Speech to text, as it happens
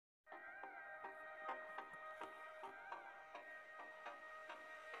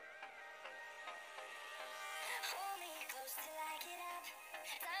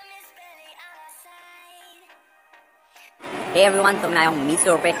Hey everyone, तो मैं आया हूँ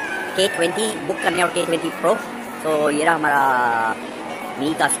मीशो पे K20 बुक करने और K20 Pro। तो ये रहा हमारा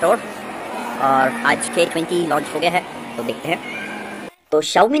मी का स्टोर और आज K20 लॉन्च हो गया है, तो देखते हैं। तो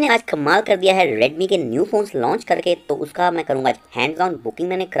Xiaomi ने आज कमाल कर दिया है Redmi के न्यू फोन्स लॉन्च करके, तो उसका मैं करूँगा आज हैंड्स ऑन बुकिंग।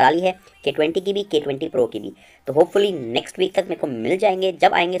 मैंने करा ली है K20 की भी, K20 Pro की भी। तो होपफुली नेक्स्ट वीक तक मेरे को मिल जाएंगे,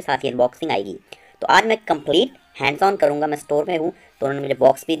 जब आएंगे साथ ही अनबॉक्सिंग आएगी। तो आज मैं कंप्लीट हैंड्स ऑन करूँगा। मैं स्टोर में हूँ तो उन्होंने मुझे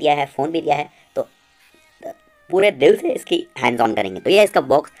बॉक्स भी दिया है, फ़ोन भी दिया है, तो पूरे दिल से इसकी हैंड्स ऑन करेंगे। तो ये है इसका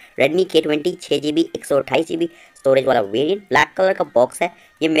box, Redmi K20 6GB 128GB storage वाला वेरिएंट, ब्लैक कलर का बॉक्स है।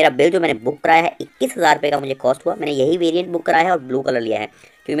 ये मेरा बिल जो मैंने बुक कराया है 21,000 रुपये का मुझे कॉस्ट हुआ। मैंने यही वेरिएंट बुक कराया है और ब्लू कलर लिया है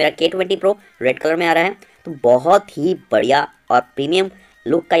क्योंकि मेरा K20 Pro रेड कलर में आ रहा है। तो बहुत ही बढ़िया और प्रीमियम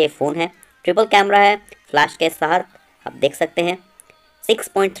लुक का ये फ़ोन है। ट्रिपल कैमरा है फ्लैश के साथ, आप देख सकते हैं।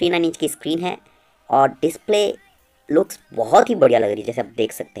 6.39 इंच की स्क्रीन है और डिस्प्ले लुक्स बहुत ही बढ़िया लग रही है, जैसे आप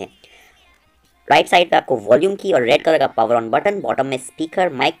देख सकते हैं। राइट साइड पे आपको वॉल्यूम की और रेड कलर का पावर ऑन बटन, बॉटम में speaker,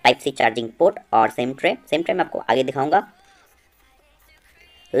 mic, type C charging port और सेम ट्रे मैं आपको आगे दिखाऊंगा।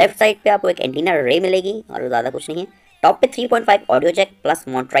 लेफ्ट साइड पे आपको एक एंटीना रे मिलेगी और ज़्यादा कुछ नहीं है। टॉप पे 3.5 audio Jack plus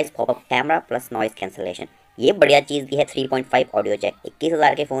motorise popup camera plus noise cancellation, ये बढ़िया चीज़ दी है। 3.5 ऑडियो जैक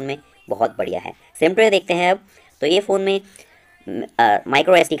 21,000 के फ़ोन में बहुत बढ़िया है। सेम ट्रे देखते हैं अब। तो ये फ़ोन में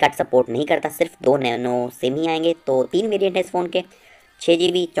माइक्रो SD कार्ड सपोर्ट नहीं करता, सिर्फ 2 नैनो सिम ही आएंगे। तो 3 वेरिएंट है इस फ़ोन के,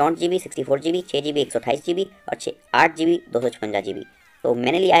 6GB 64GB 64GB, 6GB 128GB और 8GB 256GB। तो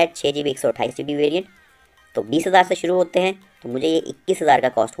मैंने लिया है 6GB 128GB वेरिएंट। तो 20,000 से शुरू होते हैं, तो मुझे ये 21,000 का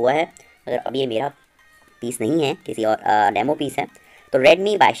कॉस्ट हुआ है। मगर अब ये मेरा पीस नहीं है, किसी और डेमो पीस है। तो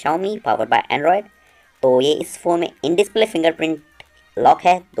Redmi bye Xiaomi powered by Android. तो ये इस फ़ोन में इन डिस्प्ले फिंगरप्रिंट लॉक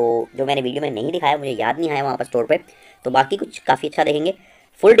है, तो जो मैंने वीडियो में नहीं दिखाया, मुझे याद नहीं आया वहाँ पर स्टोर पे। तो बाकी कुछ काफ़ी अच्छा देखेंगे।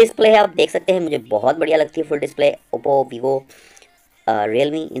 फुल डिस्प्ले है, आप देख सकते हैं, मुझे बहुत बढ़िया लगती है full display. Oppo, Vivo,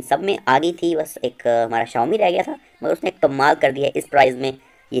 Realme इन सब में आ गई थी, बस एक हमारा Xiaomi रह गया था, मगर उसने कमाल कर दिया है इस प्राइस में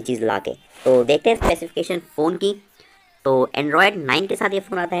ये चीज़ ला के। तो देखते हैं स्पेसिफिकेशन फ़ोन की। तो एंड्रॉयड 9 के साथ ये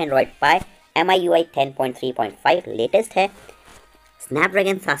फ़ोन आता है, एंड्रॉयड पाई, MIUI 10.3.5 लेटेस्ट है।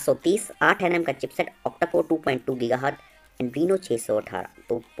 स्नैपड्रैगन 730, 8nm का चिपसेट, ऑक्टा-कोर 2.2 GHz, एंड्रीनो 618।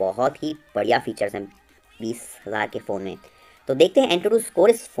 तो बहुत ही बढ़िया फीचर्स हैं 20,000 के फ़ोन में। तो देखते हैं एंटूटू स्कोर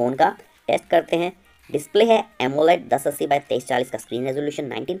इस फ़ोन का, टेस्ट करते हैं। डिस्प्ले है एमोलेड 1080 बाय 2340 का screen resolution,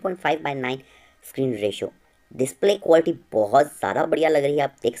 19.5:9 screen ratio. Display quality बहुत ज़्यादा बढ़िया लग रही है,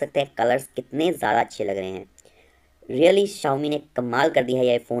 आप देख सकते हैं कलर्स कितने ज़्यादा अच्छे लग रहे हैं। रियली Xiaomi ने कमाल कर दिया है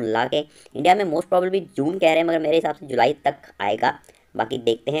ये फ़ोन ला के। इंडिया में मोस्ट प्रॉब्लली जून कह रहे हैं, मगर मेरे हिसाब से जुलाई तक आएगा। बाकी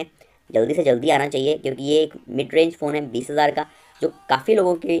देखते हैं, जल्दी से जल्दी आना चाहिए क्योंकि ये एक मिड रेंज फ़ोन है 20,000 का, जो काफ़ी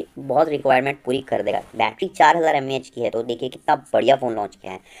लोगों की बहुत रिक्वायरमेंट पूरी कर देगा। बैटरी 4000 mAh की है, तो देखिए कितना बढ़िया फ़ोन लॉन्च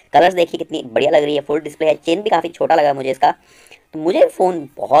किया है। कलर्स देखिए कितनी बढ़िया लग रही है, फुल डिस्प्ले है। चेन भी काफ़ी छोटा लगा मुझे इसका, तो मुझे फ़ोन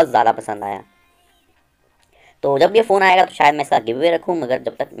बहुत ज़्यादा पसंद आया। तो जब ये फ़ोन आएगा तो शायद मैं इसका गिव अवे रखूँ, मगर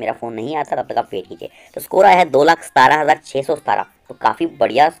जब तक मेरा फ़ोन नहीं आता तब तक आप वेट कीजिए। तो स्कोर आया है 2,17,617, तो काफ़ी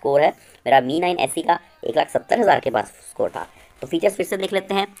बढ़िया स्कोर है। मेरा Mi 9 SE का 1,70,000 के पास स्कोर था। तो फीचर्स फिर से देख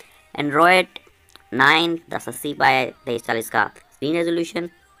लेते हैं। एंड्रॉयड 9 1080 बाय 2340 का screen resolution,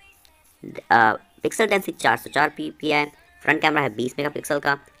 pixel density 404 ppi, front camera है 20 मेगापिक्सल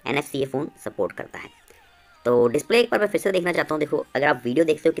का, NFC ये फ़ोन सपोर्ट करता है। तो डिस्प्ले एक बार मैं फिर से देखना चाहता हूँ। देखो, अगर आप वीडियो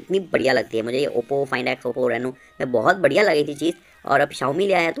देखते हो कितनी बढ़िया लगती है मुझे ये Oppo find x, Oppo Reno में बहुत बढ़िया लगी थी चीज़। और अब Xiaomi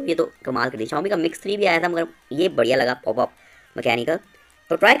ले आया है तो ये तो कमाल कर दी। Xiaomi का Mix 3 भी आया था, मगर ये बढ़िया लगा पॉपअप मैकेनिकल।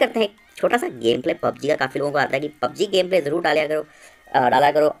 तो ट्राई करते हैं एक छोटा सा गेम प्ले PUBG का। काफ़ी लोगों को आता है कि PUBG गेम प्ले ज़रूर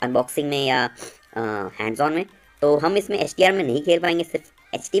डाला करो अनबॉक्सिंग में या हैंड्स ऑन में। तो हम इसमें HDR में नहीं खेल पाएंगे,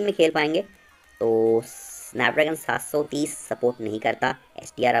 सिर्फ HD में खेल पाएंगे। तो स्नैपड्रैगन 730 सपोर्ट नहीं करता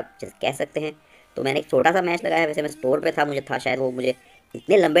HDR, आप जैसे कह सकते हैं। तो मैंने एक छोटा सा मैच लगाया, वैसे मैं स्टोर पे था, मुझे था शायद वो मुझे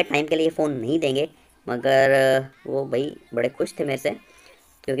इतने लंबे टाइम के लिए फ़ोन नहीं देंगे, मगर वो भाई बड़े खुश थे मेरे से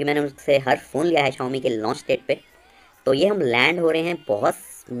क्योंकि मैंने उनसे हर फ़ोन लिया है Xiaomi के लॉन्च डेट पे। तो ये हम लैंड हो रहे हैं, बहुत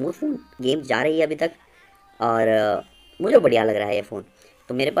स्मूथ गेम जा रही है अभी तक और मुझे बढ़िया लग रहा है ये फ़ोन।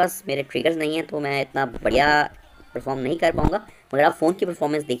 तो मेरे पास मेरे ट्रिगर्स नहीं है तो मैं इतना बढ़िया परफॉर्म नहीं कर पाऊँगा, मगर आप फ़ोन की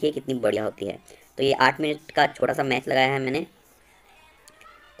परफॉर्मेंस देखिए कितनी बढ़िया होती है। तो ये 8 मिनट का छोटा सा मैच लगाया है मैंने।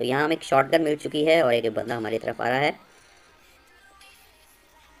 तो यहाँ हमें एक शॉटगन मिल चुकी है और एक बंदा हमारी तरफ आ रहा है।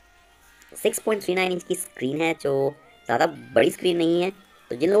 6.39 इंच की स्क्रीन है, जो ज़्यादा बड़ी स्क्रीन नहीं है।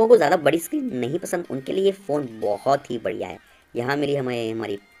 तो जिन लोगों को ज़्यादा बड़ी स्क्रीन नहीं पसंद उनके लिए फ़ोन बहुत ही बढ़िया है। यहाँ मिली हमें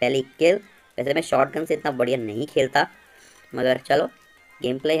हमारी पहली किल। वैसे मैं शॉटगन से इतना बढ़िया नहीं खेलता, मगर चलो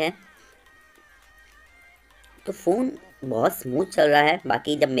गेम प्ले है। तो फ़ोन बहुत स्मूथ चल रहा है।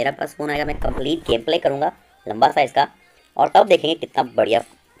 बाकी जब मेरा पास फ़ोन आएगा मैं कंप्लीट गेम प्ले करूँगा लंबा साइज़ का, और तब देखेंगे कितना बढ़िया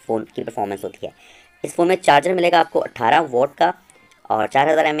फ़ोन की परफॉर्मेंस होती है। इस फ़ोन में चार्जर मिलेगा आपको 18 वॉट का और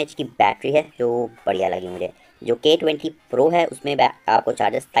 4000 mAh की बैटरी है जो बढ़िया लगी मुझे। जो K20 प्रो है उसमें आपको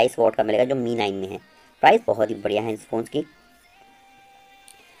चार्जर 27 वाट का मिलेगा जो मी 9 में है। प्राइस बहुत ही बढ़िया है इस फोन की।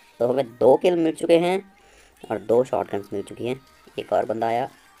 तो हमें 2 किल मिल चुके हैं और 2 शॉटगन्स मिल चुकी हैं। एक और बंदा आया,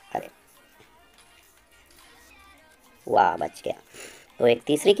 अरे वाह बच गया। तो एक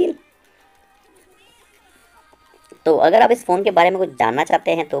तीसरी किल। तो अगर आप इस फ़ोन के बारे में कुछ जानना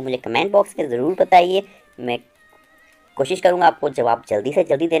चाहते हैं तो मुझे कमेंट बॉक्स में ज़रूर बताइए। मैं कोशिश करूँगा आपको जवाब जल्दी से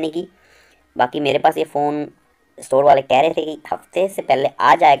जल्दी देने की। बाकी मेरे पास ये फ़ोन स्टोर वाले कह रहे थे कि हफ्ते से पहले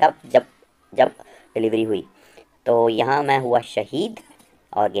आ जाएगा, जब जब डिलीवरी हुई। तो यहाँ मैं हुआ शहीद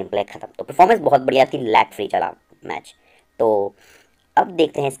और गेम प्ले ख़त्म। तो परफॉर्मेंस बहुत बढ़िया थी, लैग फ्री चला मैच। तो अब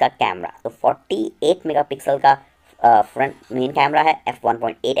देखते हैं इसका कैमरा। तो 48 मेगापिक्सल का फ्रंट मेन कैमरा है,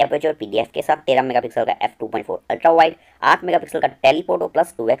 f1.8 एपर्चर पीडीएफ के साथ, 13 मेगापिक्सल का f2.4 अल्ट्रा वाइड, 8 मेगापिक्सल का telephoto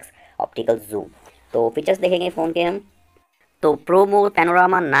plus 2x optical zoom. तो फीचर्स देखेंगे फ़ोन के हम। तो pro mode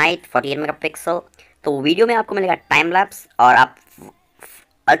panorama night 48 megapixel. तो वीडियो में आपको मिलेगा टाइम लैप्स और आप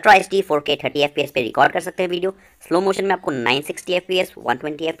ultra H D 4K 30 FPS पे रिकॉर्ड कर सकते हैं वीडियो। स्लो मोशन में आपको 960 FPS,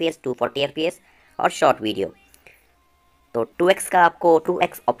 120 FPS, 240 FPS और शॉर्ट वीडियो। तो 2x का आपको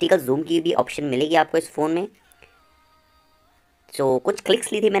 2x ऑप्टिकल जूम की भी ऑप्शन मिलेगी आपको इस फ़ोन में। तो कुछ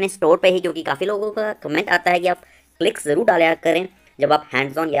क्लिक्स ली थी मैंने स्टोर पे ही, क्योंकि काफ़ी लोगों का कमेंट आता है कि आप क्लिक्स ज़रूर डाला करें जब आप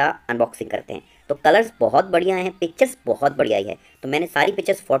हैंड्स ऑन या अनबॉक्सिंग करते हैं। तो कलर्स बहुत बढ़िया हैं, पिक्चर्स बहुत बढ़िया ही है। तो मैंने सारी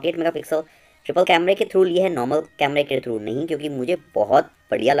पिक्चर्स 48 मेगापिक्सल ट्रिपल कैमरे के थ्रू लिए है, नॉर्मल कैमरे के थ्रू नहीं, क्योंकि मुझे बहुत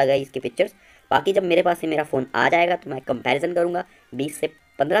बढ़िया लगा इसके पिक्चर्स। बाकी जब मेरे पास से मेरा फ़ोन आ जाएगा तो मैं कंपैरिजन करूँगा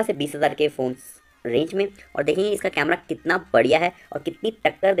 15 से 20 हज़ार के फ़ोन रेंज में, और देखेंगे इसका कैमरा कितना बढ़िया है और कितनी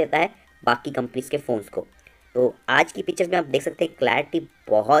टक्कर देता है बाकी कंपनीज के फ़ोन्स को। तो आज की पिक्चर्स में आप देख सकते हैं क्लैरिटी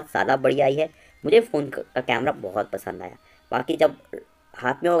बहुत ज़्यादा बढ़िया आई है। मुझे फ़ोन का कैमरा बहुत पसंद आया। बाकी जब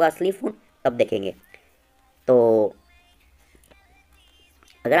हाथ में होगा असली फ़ोन तब देखेंगे। तो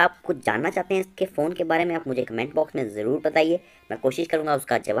अगर आप कुछ जानना चाहते हैं इसके फ़ोन के बारे में आप मुझे कमेंट बॉक्स में ज़रूर बताइए, मैं कोशिश करूँगा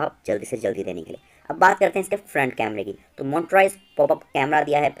उसका जवाब जल्दी से जल्दी देने के लिए। अब बात करते हैं इसके फ्रंट कैमरे की। तो मोटराइज पॉपअप कैमरा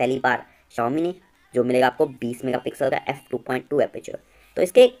दिया है पहली बार Xiaomi ने, जो मिलेगा आपको 20 मेगापिक्सल का f2.2 एपर्चर। तो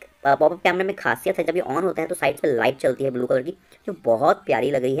इसके पॉपअप कैमरे में खासियत है, जब ये ऑन होता है तो साइड पे लाइट चलती है ब्लू कलर की, जो बहुत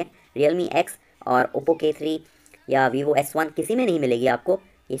प्यारी लग रही है। Realme X और Oppo K3 या Vivo S1 किसी में नहीं मिलेगी आपको,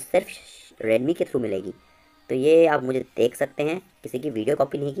 ये सिर्फ Redmi के थ्रू मिलेगी। तो ये आप मुझे देख सकते हैं, किसी की वीडियो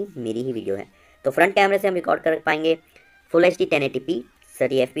कॉपी नहीं की, मेरी ही वीडियो है। तो फ्रंट कैमरे से हम रिकॉर्ड कर पाएंगे फुल HD 1080p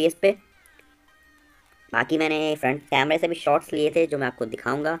 30 FPS पे। बाकी मैंने फ्रंट कैमरे से भी शॉट्स लिए थे जो मैं आपको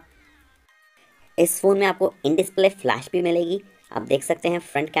दिखाऊंगा। इस फ़ोन में आपको इन डिस्प्ले फ्लैश भी मिलेगी, आप देख सकते हैं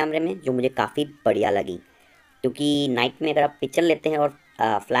फ्रंट कैमरे में, जो मुझे काफ़ी बढ़िया लगी। क्योंकि नाइट में अगर आप पिक्चर लेते हैं और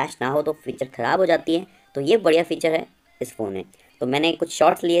फ्लैश ना हो तो पिक्चर ख़राब हो जाती है, तो ये बढ़िया फीचर है इस फ़ोन में। तो मैंने कुछ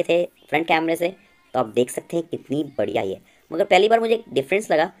शॉट्स लिए थे फ्रंट कैमरे से, तो आप देख सकते हैं कितनी बढ़िया ही है। मगर पहली बार मुझे एक डिफरेंस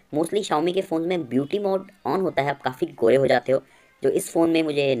लगा, मोस्टली Xiaomi के फ़ोन में ब्यूटी मोड ऑन होता है, आप काफ़ी गोरे हो जाते हो, जो इस फ़ोन में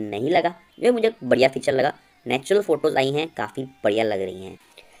मुझे नहीं लगा, जो मुझे बढ़िया फीचर लगा। नेचुरल फ़ोटोज़ आई हैं, काफ़ी बढ़िया लग रही हैं।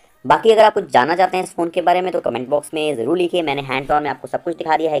 बाकी अगर आप कुछ जानना चाहते हैं इस फ़ोन के बारे में तो कमेंट बॉक्स में ज़रूर लिखिए। मैंने हैंड्स ऑन में आपको सब कुछ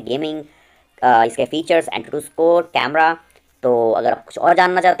दिखा दिया है, गेमिंग, इसके features, entry to score, camera. तो अगर आप कुछ और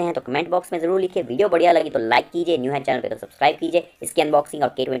जानना चाहते हैं तो कमेंट बॉक्स में ज़रूर लिखिए। वीडियो बढ़िया लगी तो लाइक कीजिए, न्यू है चैनल पे तो सब्सक्राइब कीजिए। इसकी अनबॉक्सिंग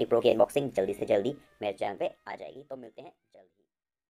और K20 Pro की अनबॉक्सिंग जल्दी से जल्दी मेरे चैनल पे आ जाएगी। तो मिलते हैं जल्दी।